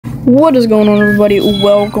What is going on, everybody?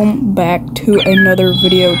 Welcome back to another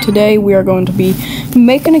video. Today we are going to be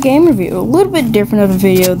making a game review, a little bit different of a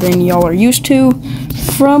video than y'all are used to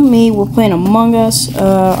from me. We're playing Among Us.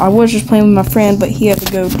 I was just playing with my friend, but he had to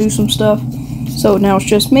go do some stuff, so now it's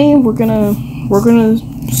just me. We're gonna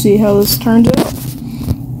see how this turns out.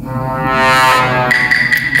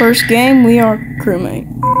 First game, we are crewmate.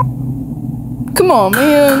 Come on,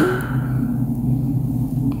 man.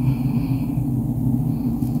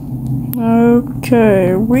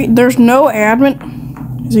 Okay, there's no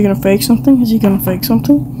admin. Is he gonna fake something? Is he gonna fake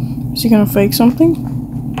something? Is he gonna fake something?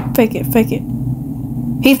 Fake it, fake it.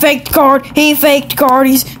 He faked guard. He faked guard.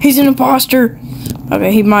 He's an imposter.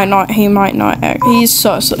 Okay, he might not act. He's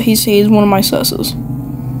sus. He's one of my susses.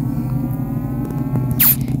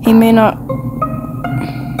 He may not.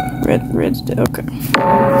 Red's dead. Okay.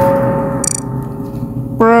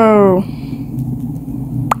 Bro.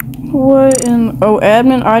 What in? Oh,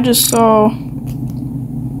 admin. I just saw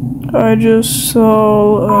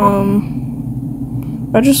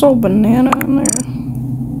banana in there.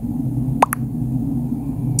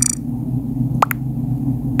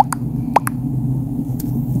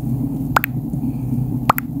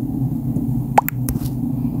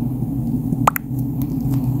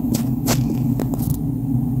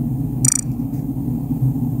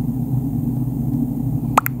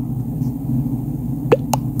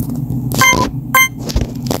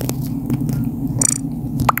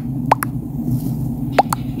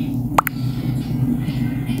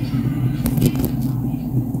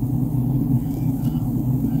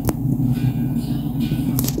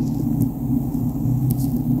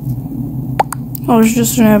 I was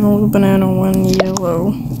just having with a banana when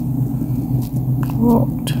yellow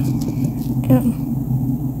walked in.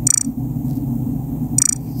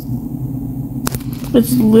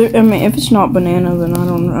 It's I mean, if it's not banana, then I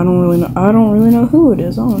don't really know who it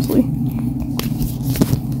is, honestly.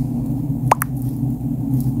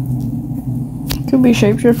 Could be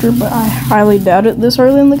shapeshifter, but I highly doubt it this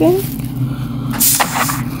early in the game.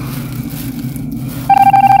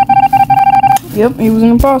 Yep, he was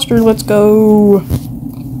an imposter. Let's go.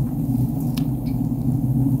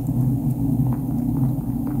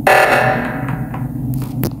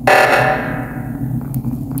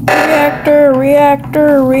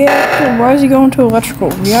 Reactor. Why is he going to electrical?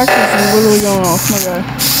 Reactors are literally going off, my guy.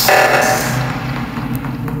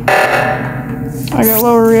 I got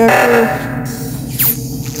lower reactor.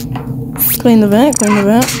 Clean the vent.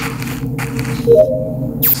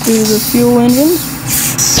 Do the fuel engines.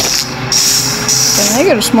 They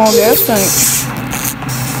got a small gas tank.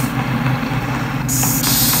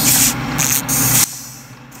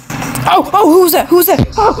 Oh, who's that?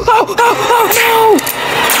 Oh, no!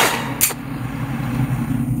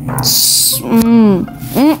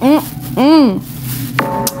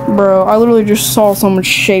 Bro, I literally just saw someone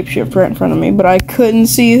shapeshift right in front of me, but I couldn't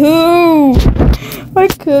see who.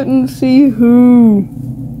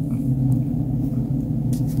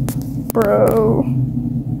 Bro.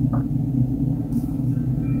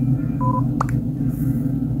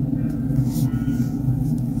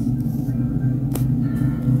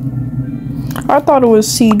 I thought it was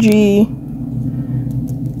CG,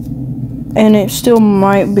 and it still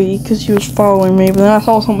might be because he was following me, but then I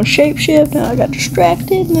saw someone shapeshift and I got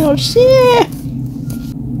distracted and I was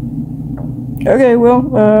Okay,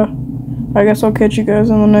 well, I guess I'll catch you guys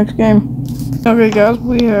in the next game. Okay guys,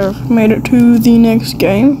 we have made it to the next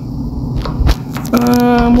game.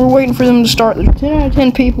 We're waiting for them to start. There's 10 out of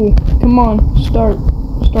 10 people. Come on, start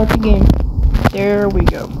the game. There we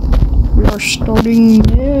go. We are starting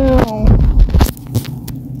now.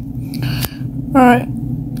 Alright,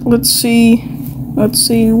 let's see what we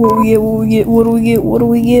get. What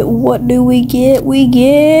do we get?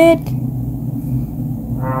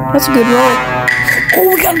 That's a good roll. Oh,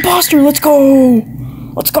 we got imposter. Let's go.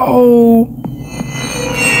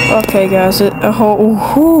 Okay, guys,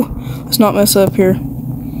 let's not mess up here.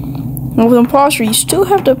 And with imposter, you still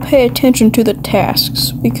have to pay attention to the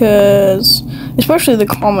tasks, because, especially the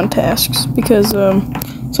common tasks, because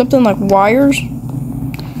something like wires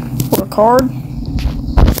or a card,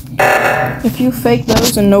 if you fake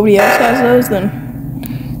those and nobody else has those, then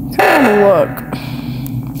kind of luck.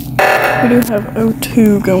 We do have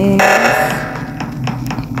O2 going on.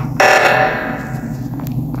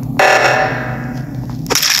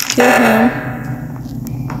 Kill him.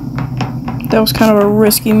 That was kind of a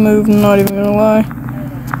risky move, I'm not even gonna lie.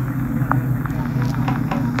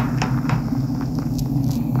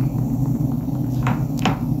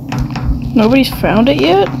 Nobody's found it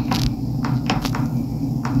yet?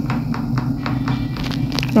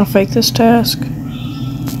 I'm gonna fake this task.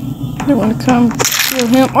 They want to come. Kill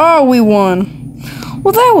him. Oh, we won.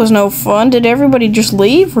 Well, that was no fun. Did everybody just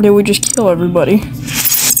leave, or did we just kill everybody?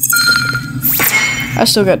 I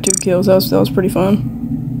still got 2 kills. That was pretty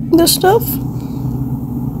fun. This stuff.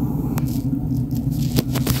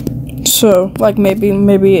 So, like maybe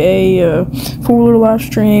a Fuller live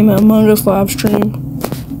stream, a Among Us live stream.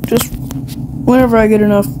 Just whenever I get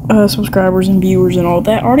enough subscribers and viewers and all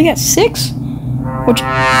that. I already got 6. Which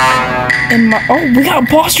in my we got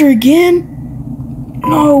imposter again.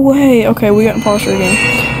 No way. Okay, we got imposter again.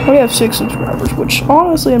 We have 6 subscribers, which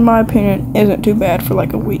honestly, in my opinion, isn't too bad for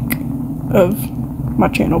like a week of my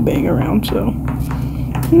channel being around. So,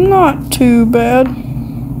 not too bad.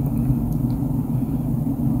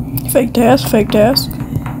 Fake task, fake task.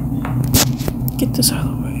 Get this out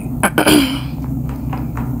of the way.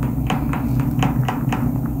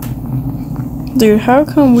 Dude, how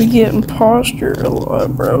come we get imposter a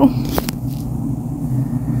lot, bro?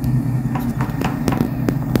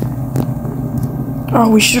 Oh,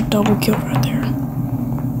 we should have double killed right there.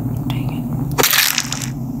 Dang it.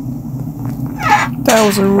 That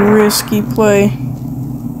was a risky play.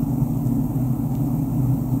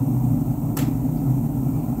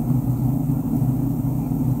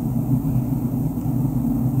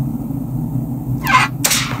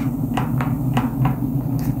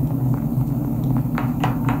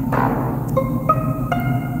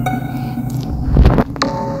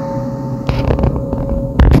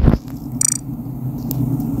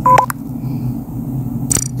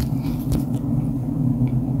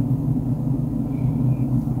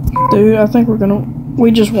 Dude, I think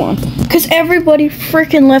we just won. Because everybody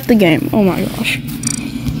freaking left the game. Oh my gosh.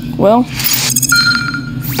 Well,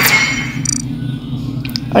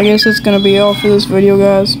 I guess it's going to be all for this video,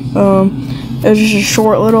 guys. It was just a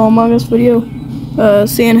short little Among Us video.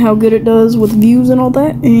 Seeing how good it does with views and all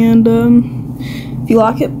that. And if you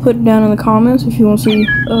like it, put it down in the comments if you want to see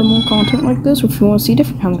more content like this. Or if you want to see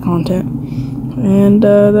different kinds of content. And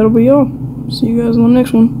that'll be all. See you guys on the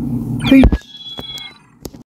next one. Peace.